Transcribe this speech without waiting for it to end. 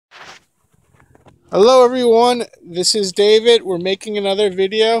Hello everyone, this is David. We're making another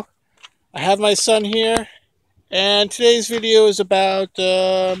video. I have my son here, and today's video is about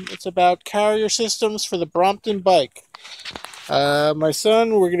it's about carrier systems for the Brompton bike. My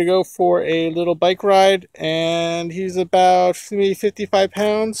son, we're gonna go for a little bike ride, and he's about maybe 55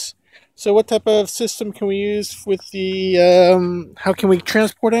 pounds. So what type of system can we use with the how can we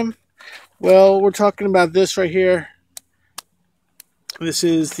transport him? Well, we're talking about this right here. This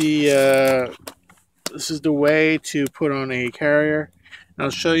is the way to put on a carrier, and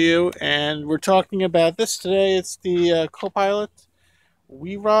I'll show you. And we're talking about this today. It's the CoPilot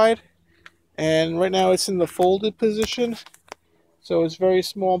WeeRide, and right now it's in the folded position, so it's very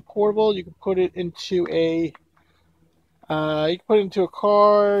small and portable. You can put it into a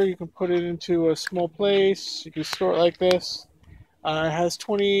car. You can put it into a small place. You can store it like this. It has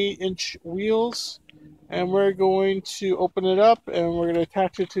 20-inch wheels, and we're going to open it up and we're going to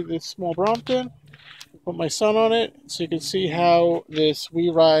attach it to this small Brompton. Put my son on it so you can see how this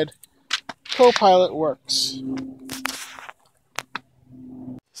WeeRide CoPilot works.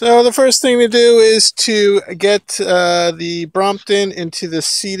 So the first thing to do is to get the Brompton into the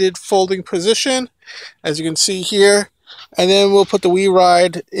seated folding position, as you can see here, and then we'll put the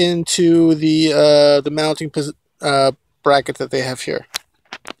WeeRide into the mounting bracket that they have here.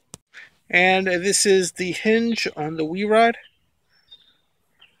 And this is the hinge on the WeeRide,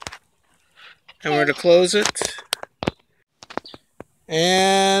 and we're going to close it.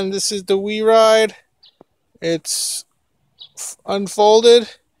 And this is the WeeRide. It's unfolded,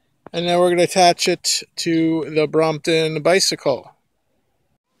 and now we're going to attach it to the Brompton bicycle.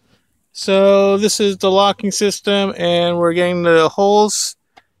 So this is the locking system, and we're getting the holes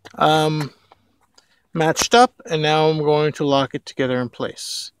matched up, and now I'm going to lock it together in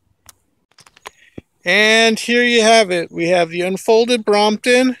place. And here you have it. We have the unfolded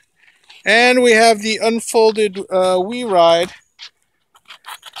Brompton, and we have the unfolded WeeRide.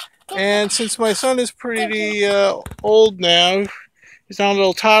 And since my son is pretty old now, he's not a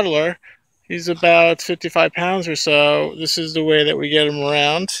little toddler, he's about 55 pounds or so, this is the way that we get him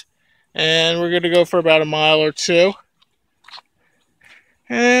around. And we're going to go for about a mile or two.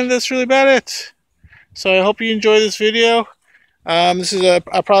 And that's really about it. So I hope you enjoy this video. This is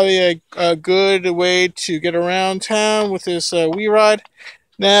probably a good way to get around town with this WeeRide.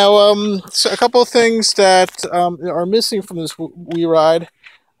 Now, so a couple of things that are missing from this WeeRide.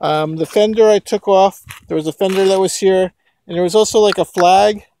 The fender I took off. There was a fender that was here, and there was also like a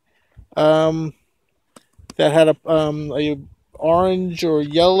flag that had a orange or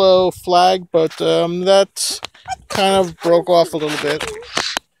yellow flag, but that kind of broke off a little bit.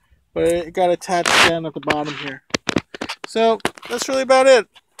 But it got attached down at the bottom here. So that's really about it.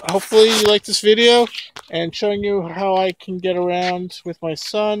 Hopefully you like this video and showing you how I can get around with my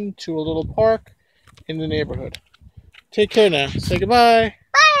son to a little park in the neighborhood. Take care now. Say goodbye.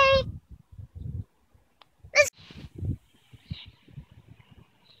 Bye.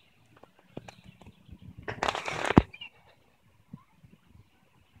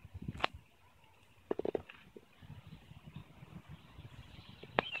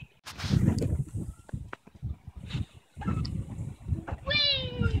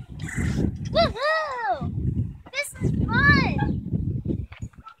 Woohoo! This is fun!